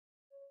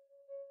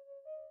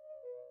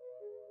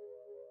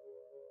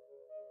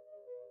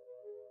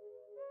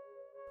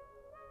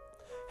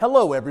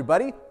Hello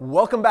everybody,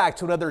 welcome back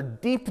to another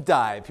deep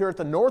dive here at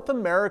the North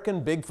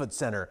American Bigfoot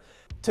Center.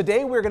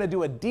 Today we're going to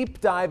do a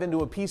deep dive into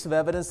a piece of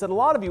evidence that a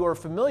lot of you are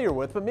familiar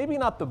with, but maybe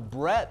not the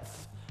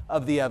breadth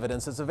of the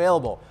evidence that's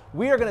available.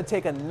 We are going to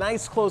take a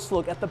nice close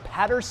look at the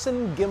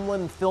Patterson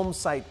Gimlin Film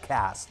Site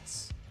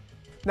casts.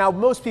 Now,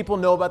 most people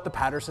know about the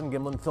Patterson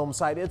Gimlin Film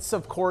Site. It's,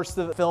 of course,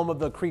 the film of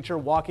the creature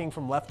walking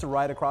from left to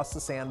right across the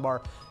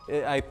sandbar.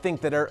 I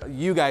think that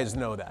you guys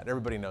know that.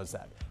 Everybody knows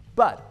that.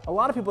 But a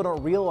lot of people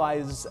don't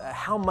realize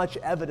how much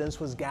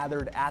evidence was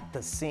gathered at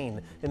the scene.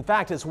 In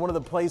fact, it's one of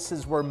the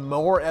places where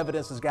more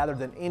evidence is gathered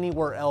than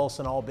anywhere else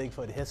in all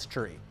Bigfoot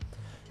history.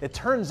 It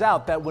turns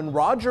out that when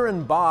Roger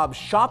and Bob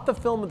shot the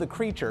film of the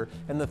creature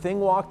and the thing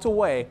walked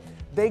away,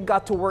 they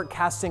got to work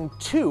casting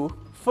two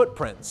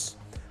footprints.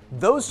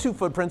 Those two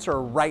footprints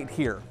are right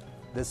here.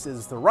 This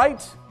is the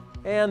right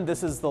and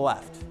this is the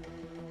left.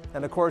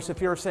 And of course, if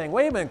you're saying,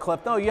 wait a minute, Cliff,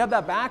 no, you have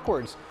that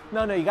backwards.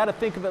 No, you got to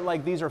think of it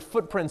like these are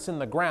footprints in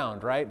the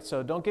ground, right?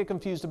 So don't get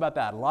confused about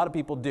that. A lot of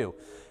people do.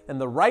 And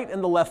the right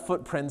and the left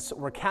footprints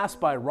were cast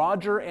by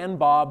Roger and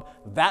Bob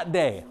that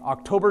day,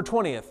 October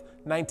 20th,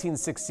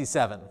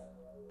 1967.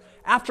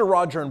 After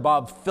Roger and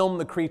Bob filmed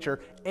the creature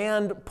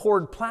and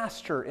poured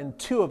plaster in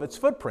two of its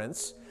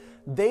footprints,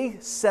 they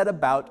set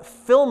about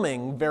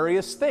filming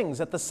various things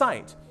at the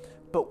site.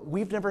 But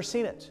we've never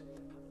seen it.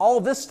 All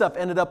this stuff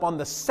ended up on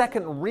the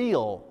second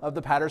reel of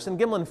the Patterson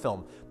Gimlin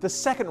film. The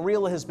second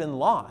reel has been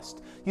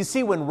lost. You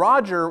see, when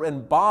Roger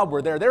and Bob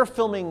were there, they're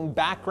filming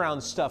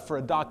background stuff for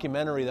a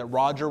documentary that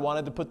Roger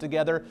wanted to put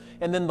together.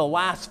 And then the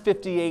last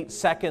 58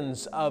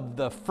 seconds of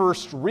the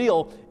first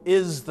reel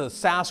is the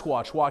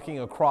Sasquatch walking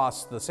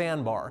across the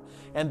sandbar.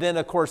 And then,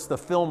 of course, the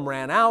film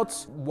ran out.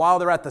 While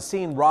they're at the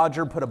scene,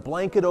 Roger put a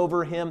blanket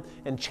over him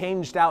and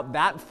changed out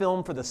that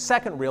film for the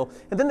second reel.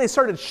 And then they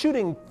started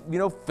shooting,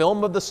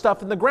 film of the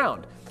stuff in the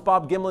ground.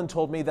 Bob Gimlin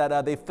told me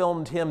that they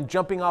filmed him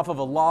jumping off of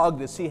a log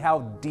to see how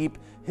deep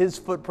his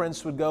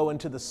footprints would go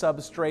into the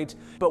substrate.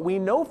 But we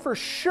know for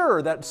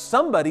sure that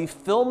somebody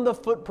filmed the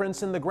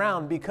footprints in the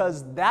ground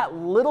because that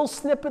little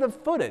snippet of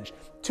footage,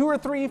 2 or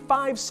 3,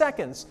 5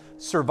 seconds,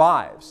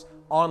 survives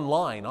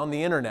online on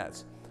the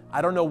internet.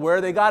 I don't know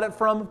where they got it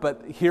from,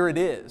 but here it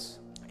is.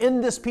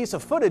 In this piece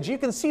of footage, you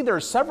can see there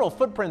are several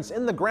footprints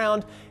in the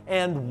ground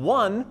and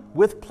one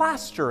with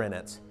plaster in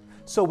it.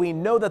 So we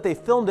know that they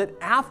filmed it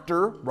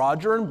after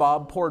Roger and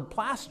Bob poured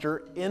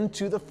plaster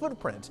into the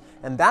footprint.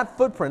 And that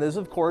footprint is,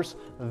 of course,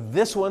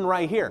 this one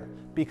right here,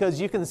 because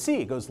you can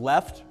see it goes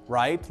left,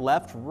 right,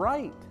 left,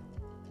 right.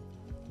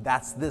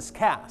 That's this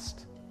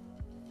cast.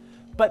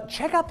 But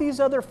check out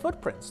these other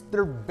footprints.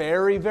 They're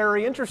very,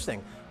 very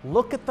interesting.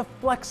 Look at the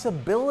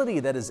flexibility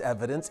that is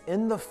evident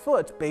in the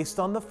foot based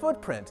on the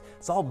footprint.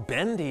 It's all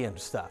bendy and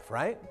stuff,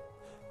 right?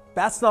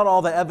 That's not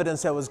all the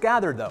evidence that was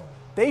gathered, though.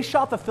 They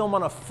shot the film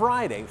on a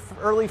Friday.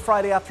 Early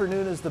Friday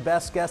afternoon is the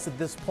best guess at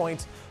this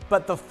point.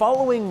 But the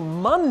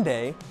following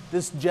Monday,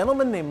 this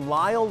gentleman named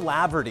Lyle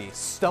Laverty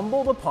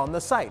stumbled upon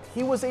the site.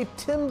 He was a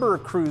timber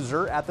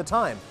cruiser at the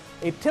time.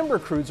 A timber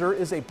cruiser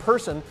is a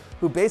person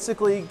who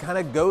basically kind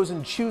of goes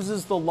and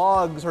chooses the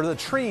logs or the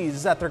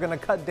trees that they're going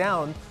to cut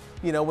down,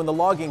 when the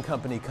logging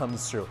company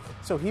comes through.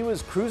 So he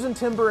was cruising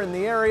timber in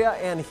the area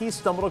and he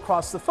stumbled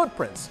across the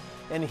footprints.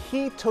 And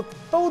he took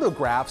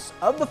photographs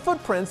of the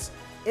footprints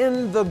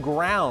in the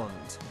ground.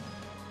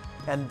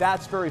 And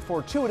that's very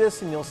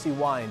fortuitous, and you'll see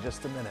why in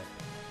just a minute.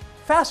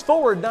 Fast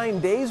forward 9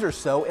 days or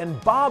so, and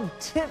Bob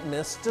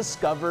Titmus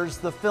discovers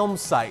the film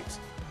site.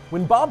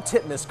 When Bob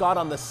Titmus got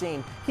on the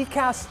scene, he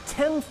cast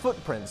 10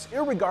 footprints,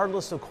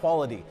 irregardless of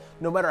quality.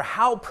 No matter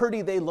how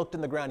pretty they looked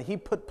in the ground, he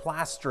put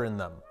plaster in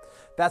them.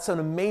 That's an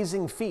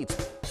amazing feat.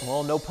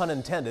 Well, no pun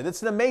intended.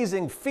 It's an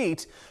amazing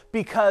feat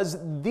because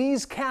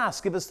these casts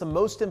give us the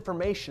most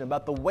information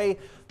about the way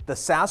the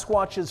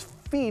Sasquatch's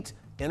feet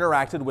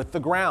interacted with the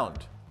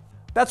ground.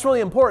 That's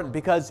really important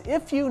because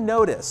if you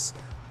notice,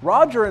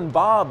 Roger and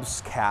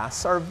Bob's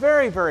casts are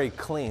very, very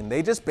clean.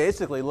 They just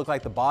basically look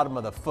like the bottom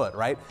of the foot,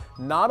 right?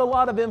 Not a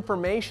lot of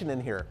information in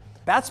here.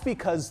 That's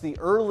because the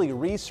early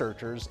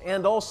researchers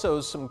and also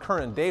some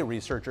current day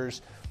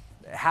researchers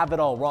have it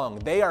all wrong.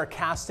 They are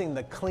casting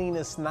the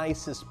cleanest,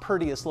 nicest,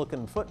 prettiest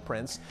looking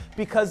footprints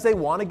because they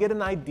want to get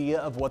an idea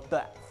of what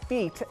the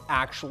feet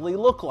actually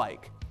look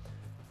like.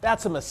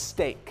 That's a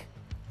mistake.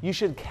 You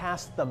should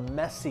cast the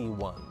messy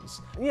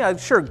ones. Yeah,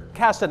 sure,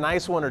 cast a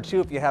nice one or two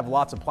if you have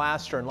lots of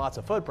plaster and lots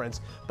of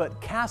footprints,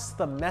 but cast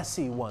the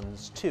messy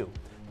ones too.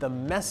 The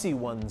messy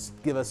ones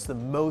give us the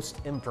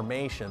most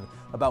information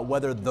about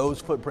whether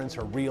those footprints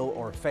are real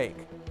or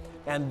fake.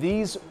 And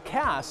these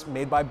casts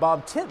made by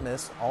Bob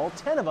Titmus, all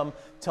 10 of them,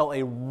 tell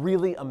a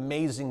really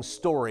amazing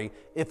story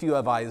if you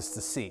have eyes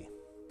to see.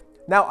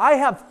 Now, I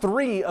have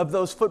 3 of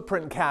those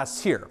footprint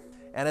casts here.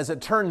 And as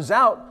it turns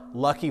out,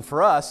 lucky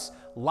for us,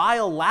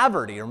 Lyle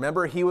Laverty,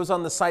 remember he was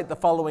on the site the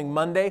following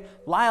Monday?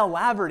 Lyle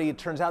Laverty, it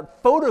turns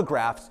out,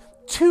 photographed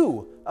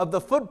 2 of the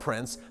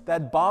footprints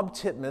that Bob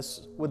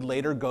Titmus would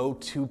later go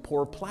to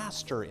pour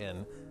plaster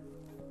in.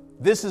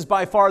 This is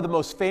by far the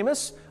most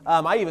famous.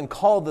 I even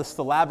call this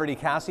the Laverty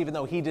cast, even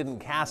though he didn't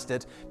cast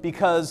it,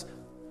 because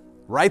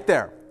right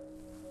there.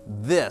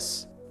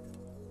 This.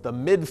 The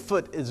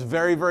midfoot is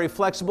very, very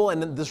flexible,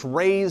 and this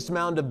raised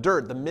mound of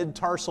dirt, the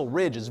mid-tarsal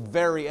ridge, is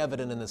very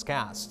evident in this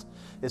cast.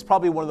 It's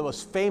probably one of the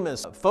most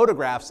famous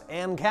photographs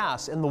and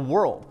casts in the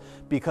world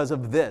because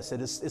of this.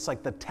 It's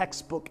like the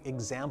textbook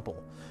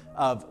example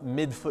of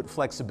midfoot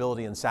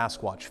flexibility in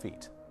Sasquatch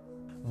feet.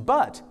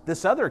 But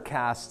this other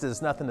cast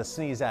is nothing to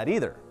sneeze at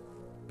either,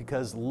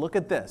 because look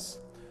at this.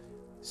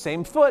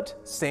 Same foot,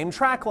 same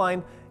track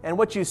line, and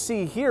what you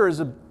see here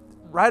is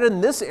right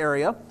in this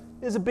area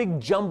is a big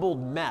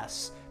jumbled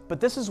mess. But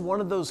this is one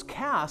of those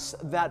casts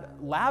that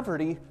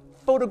Laverty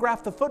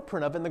photographed the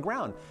footprint of in the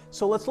ground.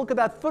 So let's look at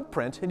that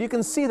footprint, and you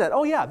can see that,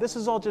 oh yeah, this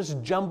is all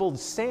just jumbled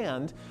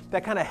sand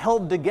that kind of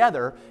held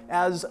together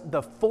as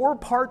the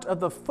forepart of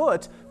the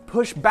foot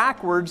pushed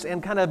backwards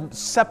and kind of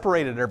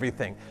separated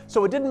everything.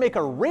 So it didn't make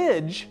a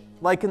ridge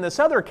like in this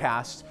other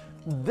cast.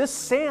 This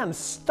sand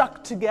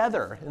stuck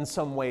together in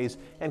some ways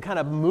and kind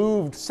of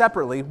moved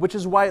separately, which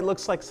is why it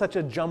looks like such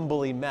a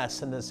jumbly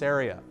mess in this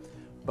area.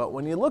 But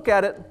when you look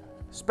at it,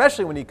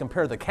 especially when you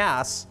compare the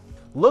casts,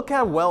 look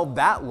how well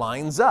that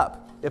lines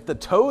up. If the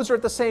toes are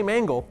at the same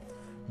angle,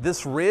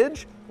 this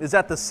ridge is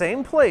at the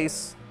same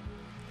place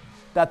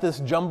that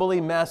this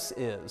jumbly mess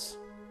is.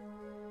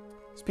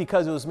 It's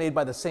because it was made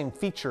by the same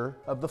feature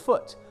of the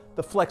foot,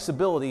 the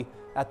flexibility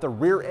at the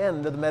rear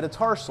end of the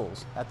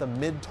metatarsals, at the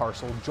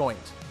mid-tarsal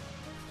joint.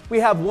 We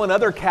have one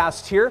other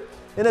cast here,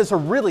 and it's a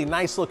really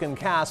nice looking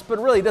cast,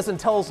 but really doesn't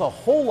tell us a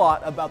whole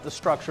lot about the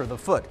structure of the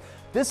foot.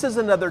 This is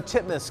another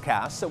Titmus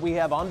cast that we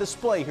have on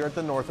display here at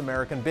the North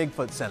American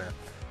Bigfoot Center.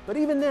 But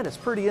even then, it's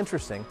pretty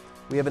interesting.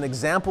 We have an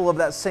example of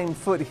that same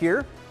foot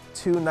here,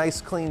 two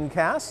nice clean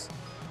casts.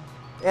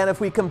 And if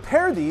we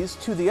compare these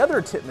to the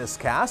other Titmus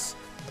casts,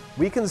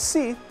 we can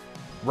see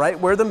right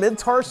where the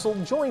mid-tarsal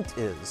joint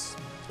is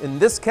in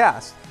this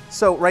cast.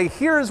 So right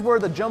here is where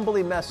the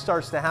jumbly mess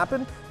starts to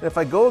happen. And if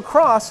I go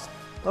across,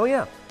 oh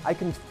yeah, I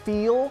can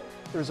feel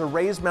there's a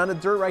raised mound of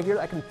dirt right here.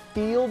 I can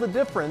feel the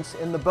difference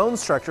in the bone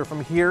structure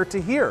from here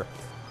to here.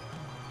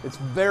 It's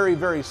very,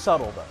 very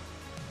subtle though.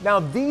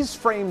 Now these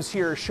frames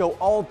here show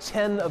all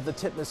 10 of the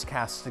Titmus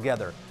casts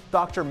together.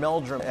 Dr.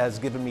 Meldrum has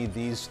given me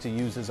these to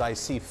use as I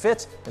see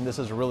fit, and this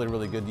is a really,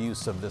 really good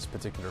use of this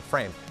particular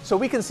frame. So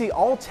we can see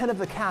all 10 of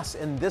the casts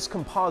in this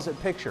composite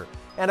picture.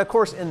 And of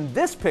course in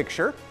this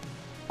picture,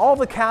 all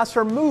the casts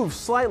are moved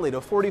slightly to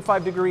a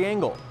 45-degree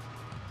angle.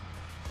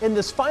 In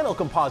this final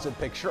composite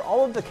picture,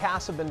 all of the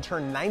casts have been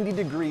turned 90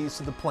 degrees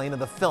to the plane of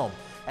the film,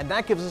 and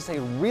that gives us a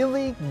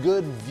really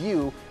good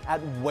view at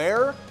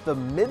where the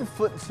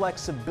midfoot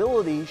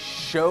flexibility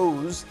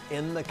shows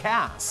in the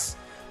casts,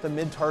 the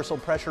mid-tarsal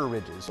pressure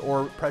ridges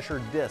or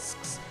pressure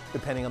discs,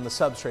 depending on the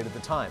substrate at the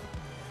time.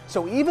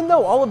 So even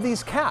though all of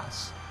these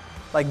casts,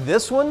 like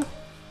this one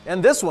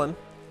and this one,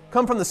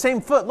 come from the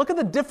same foot, look at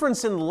the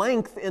difference in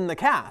length in the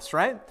cast,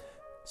 right?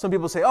 Some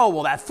people say, oh,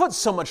 well, that foot's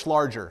so much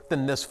larger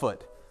than this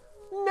foot.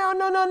 No,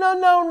 no, no, no,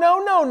 no, no,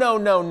 no, no,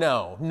 no,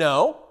 no,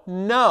 no,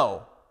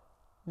 no,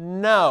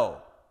 no.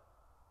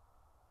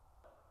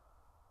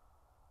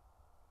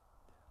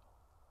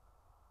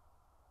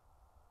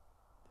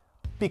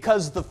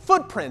 Because the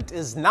footprint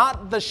is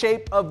not the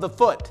shape of the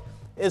foot.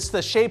 It's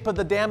the shape of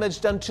the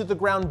damage done to the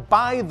ground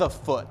by the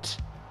foot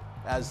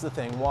as the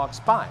thing walks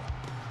by.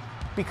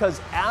 Because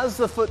as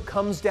the foot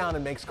comes down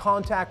and makes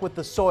contact with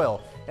the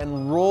soil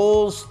and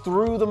rolls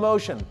through the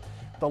motion,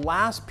 the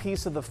last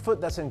piece of the foot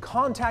that's in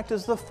contact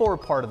is the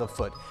forepart of the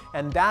foot,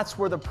 and that's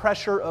where the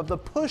pressure of the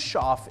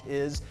push-off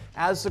is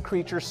as the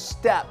creature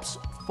steps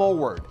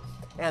forward.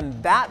 And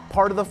that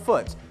part of the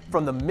foot,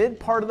 from the mid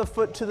part of the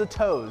foot to the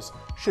toes,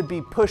 should be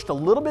pushed a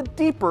little bit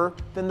deeper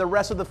than the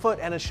rest of the foot,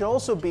 and it should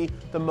also be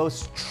the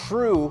most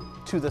true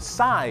to the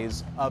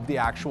size of the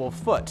actual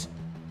foot,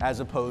 as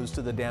opposed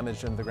to the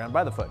damage done to the ground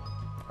by the foot,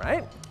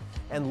 right?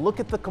 And look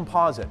at the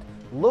composite.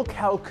 Look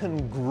how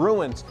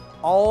congruent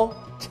all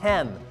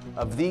 10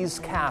 of these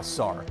casts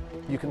are.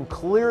 You can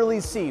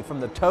clearly see from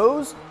the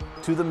toes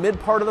to the mid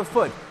part of the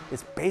foot,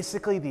 it's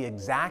basically the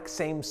exact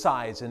same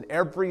size in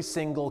every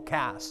single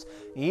cast.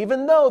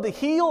 Even though the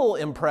heel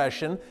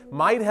impression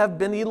might have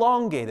been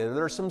elongated,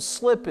 there's some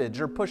slippage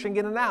or pushing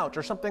in and out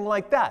or something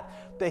like that.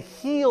 The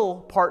heel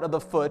part of the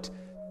foot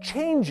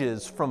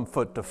changes from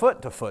foot to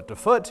foot to foot to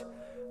foot,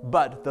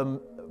 but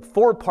the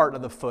forepart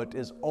of the foot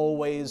is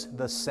always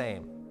the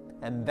same.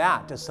 And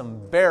that is some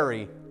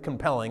very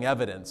compelling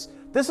evidence.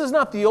 This is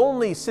not the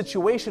only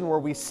situation where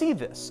we see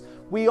this.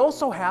 We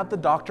also have the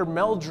Dr.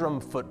 Meldrum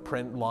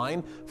footprint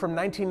line from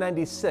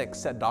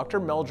 1996 that Dr.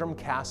 Meldrum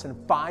cast in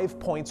 5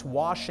 Points,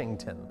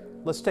 Washington.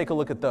 Let's take a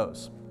look at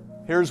those.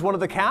 Here's one of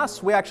the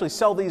casts. We actually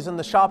sell these in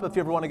the shop if you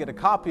ever want to get a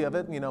copy of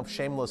it, you know,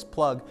 shameless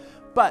plug.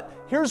 But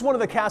here's one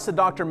of the casts that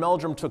Dr.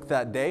 Meldrum took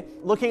that day.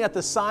 Looking at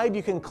the side,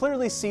 you can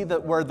clearly see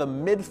that where the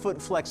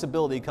midfoot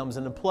flexibility comes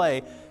into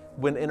play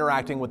when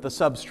interacting with the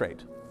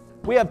substrate.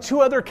 We have two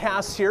other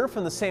casts here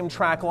from the same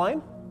track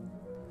line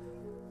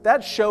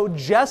that show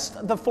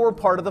just the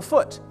forepart of the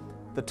foot,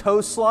 the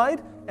toe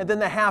slide and then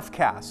the half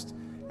cast.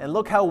 And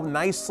look how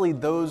nicely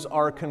those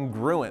are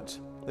congruent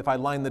if I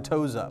line the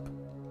toes up.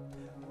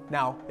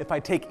 Now, if I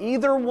take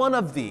either one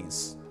of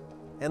these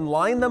and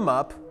line them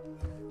up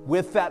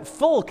with that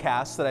full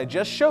cast that I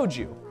just showed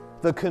you,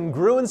 the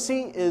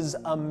congruency is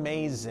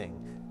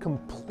amazing,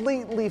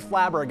 completely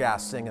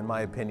flabbergasting in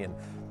my opinion.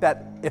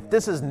 That if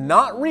this is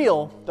not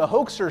real, the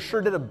hoaxer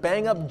sure did a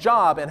bang-up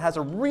job and has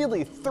a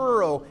really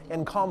thorough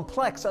and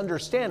complex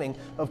understanding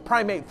of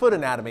primate foot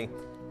anatomy.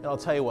 And I'll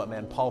tell you what,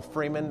 man, Paul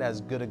Freeman,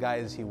 as good a guy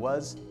as he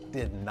was,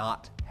 did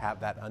not have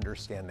that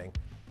understanding.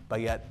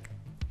 But yet,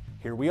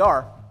 here we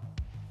are.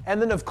 And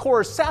then of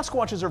course,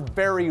 Sasquatches are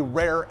very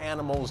rare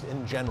animals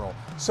in general.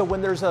 So when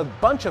there's a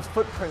bunch of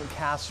footprint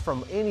casts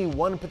from any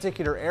one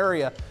particular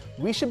area,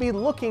 we should be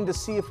looking to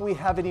see if we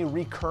have any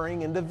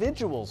recurring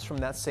individuals from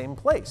that same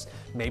place.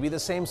 Maybe the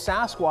same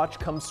Sasquatch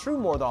comes through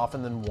more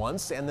often than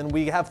once, and then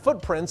we have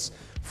footprints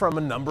from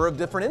a number of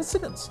different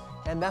incidents.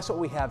 And that's what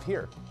we have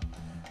here.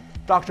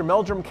 Dr.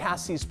 Meldrum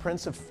cast these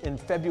prints in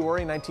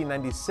February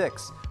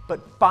 1996,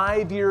 but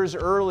 5 years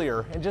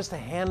earlier, and just a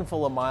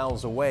handful of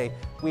miles away,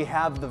 we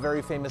have the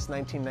very famous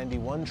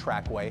 1991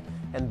 trackway,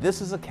 and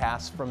this is a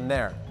cast from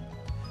there.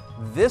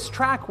 This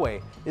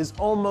trackway is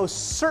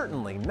almost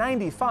certainly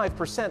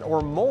 95%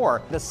 or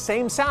more the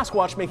same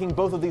Sasquatch making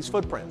both of these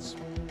footprints.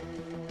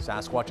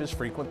 Sasquatches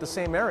frequent the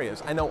same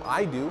areas. I know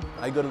I do.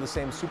 I go to the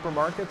same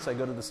supermarkets, I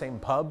go to the same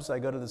pubs, I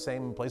go to the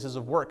same places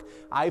of work.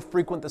 I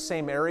frequent the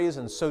same areas,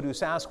 and so do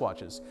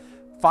Sasquatches.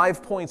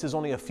 5 Points is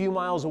only a few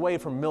miles away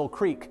from Mill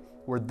Creek,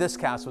 where this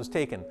cast was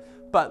taken.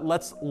 But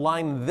let's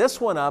line this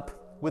one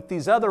up with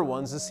these other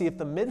ones to see if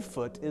the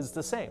midfoot is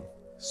the same.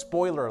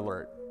 Spoiler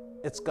alert,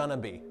 it's gonna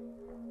be.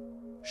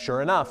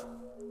 Sure enough,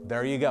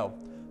 there you go.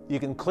 You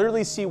can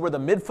clearly see where the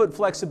midfoot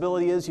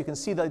flexibility is. You can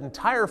see the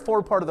entire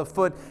forepart of the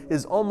foot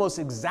is almost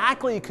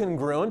exactly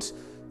congruent,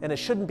 and it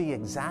shouldn't be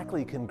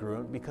exactly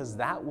congruent because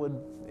that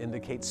would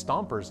indicate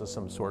stompers of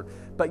some sort.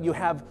 But you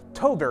have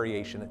toe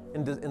variation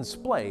in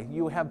splay,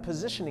 you have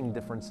positioning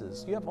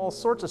differences, you have all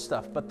sorts of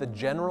stuff, but the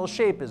general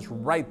shape is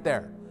right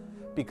there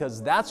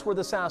because that's where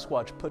the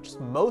Sasquatch puts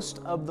most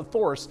of the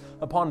force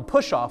upon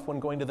push-off when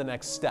going to the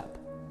next step.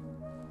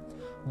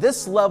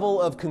 This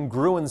level of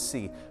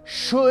congruency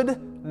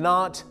should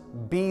not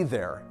be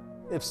there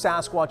if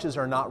Sasquatches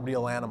are not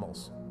real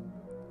animals.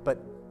 But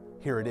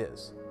here it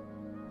is.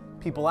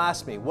 People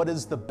ask me, what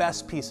is the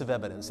best piece of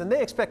evidence? And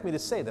they expect me to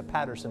say the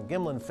Patterson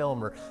Gimlin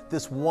film or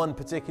this one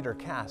particular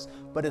cast,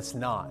 but it's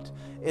not.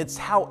 It's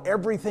how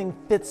everything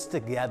fits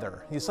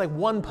together. It's like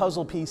one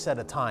puzzle piece at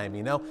a time,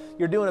 you know?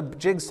 You're doing a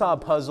jigsaw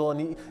puzzle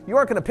and you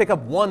aren't gonna pick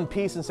up one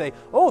piece and say,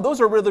 oh, those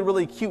are really,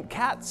 really cute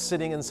cats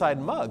sitting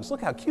inside mugs.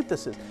 Look how cute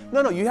this is.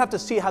 No, you have to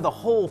see how the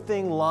whole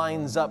thing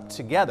lines up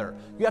together.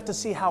 You have to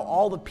see how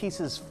all the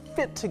pieces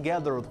fit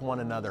together with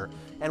one another.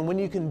 And when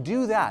you can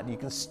do that, you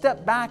can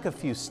step back a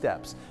few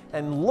steps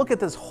and look at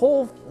this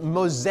whole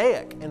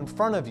mosaic in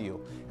front of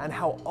you and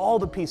how all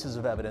the pieces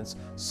of evidence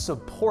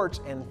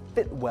support and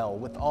fit well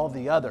with all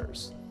the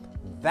others.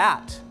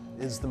 That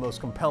is the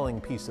most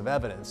compelling piece of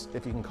evidence,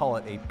 if you can call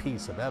it a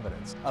piece of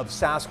evidence, of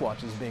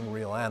Sasquatches being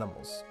real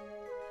animals.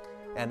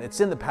 And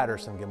it's in the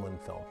Patterson Gimlin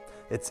film.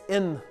 It's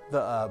in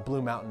the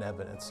Blue Mountain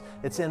evidence.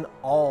 It's in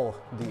all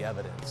the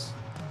evidence,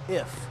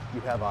 if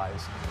you have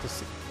eyes to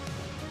see.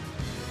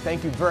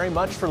 Thank you very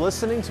much for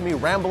listening to me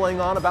rambling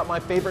on about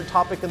my favorite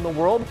topic in the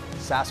world,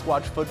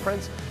 Sasquatch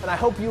footprints, and I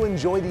hope you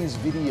enjoy these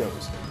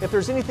videos. If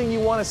there's anything you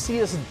want to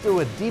see us do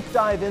a deep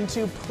dive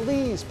into,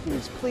 please,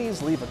 please,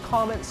 please leave a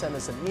comment, send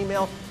us an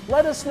email.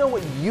 Let us know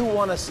what you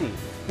want to see,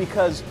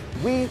 because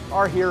we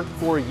are here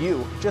for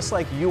you, just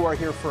like you are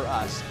here for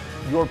us.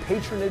 Your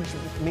patronage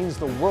means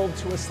the world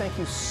to us. Thank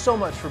you so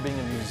much for being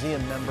a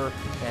museum member,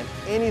 and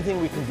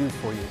anything we can do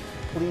for you,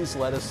 please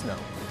let us know.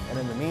 And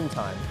in the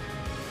meantime,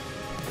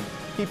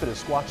 keep it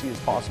as squatchy as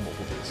possible,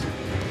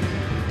 please.